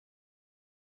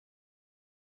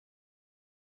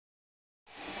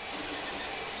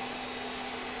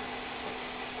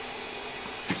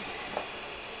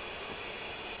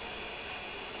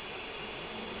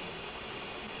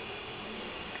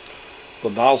The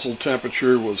nozzle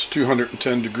temperature was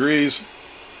 210 degrees.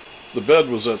 The bed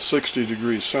was at 60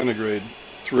 degrees centigrade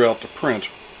throughout the print.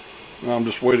 Now I'm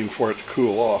just waiting for it to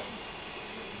cool off.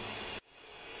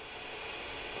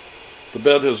 The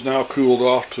bed has now cooled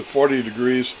off to 40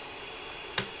 degrees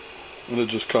and it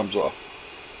just comes off.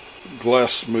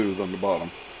 Glass smooth on the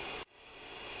bottom.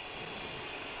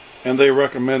 And they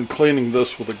recommend cleaning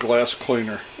this with a glass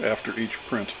cleaner after each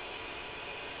print.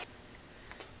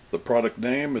 The product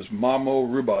name is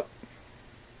Mamo Robot.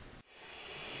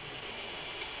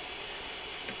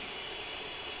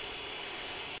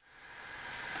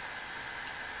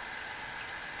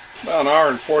 About an hour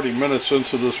and 40 minutes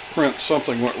into this print,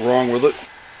 something went wrong with it.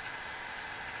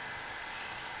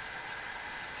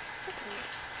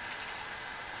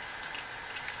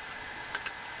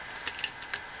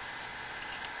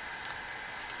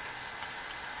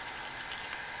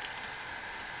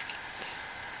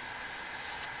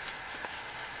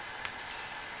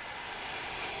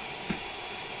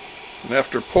 And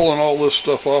after pulling all this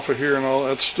stuff off of here and all,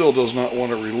 that still does not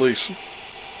want to release.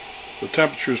 The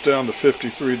temperature is down to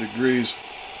 53 degrees.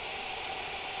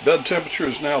 Bed temperature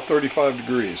is now 35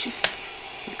 degrees.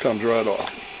 It comes right off.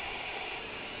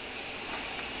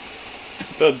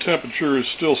 Bed temperature is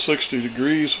still 60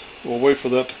 degrees. We'll wait for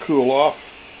that to cool off,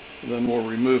 and then we'll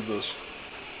remove this.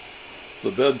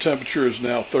 The bed temperature is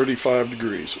now 35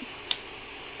 degrees.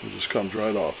 It just comes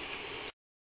right off.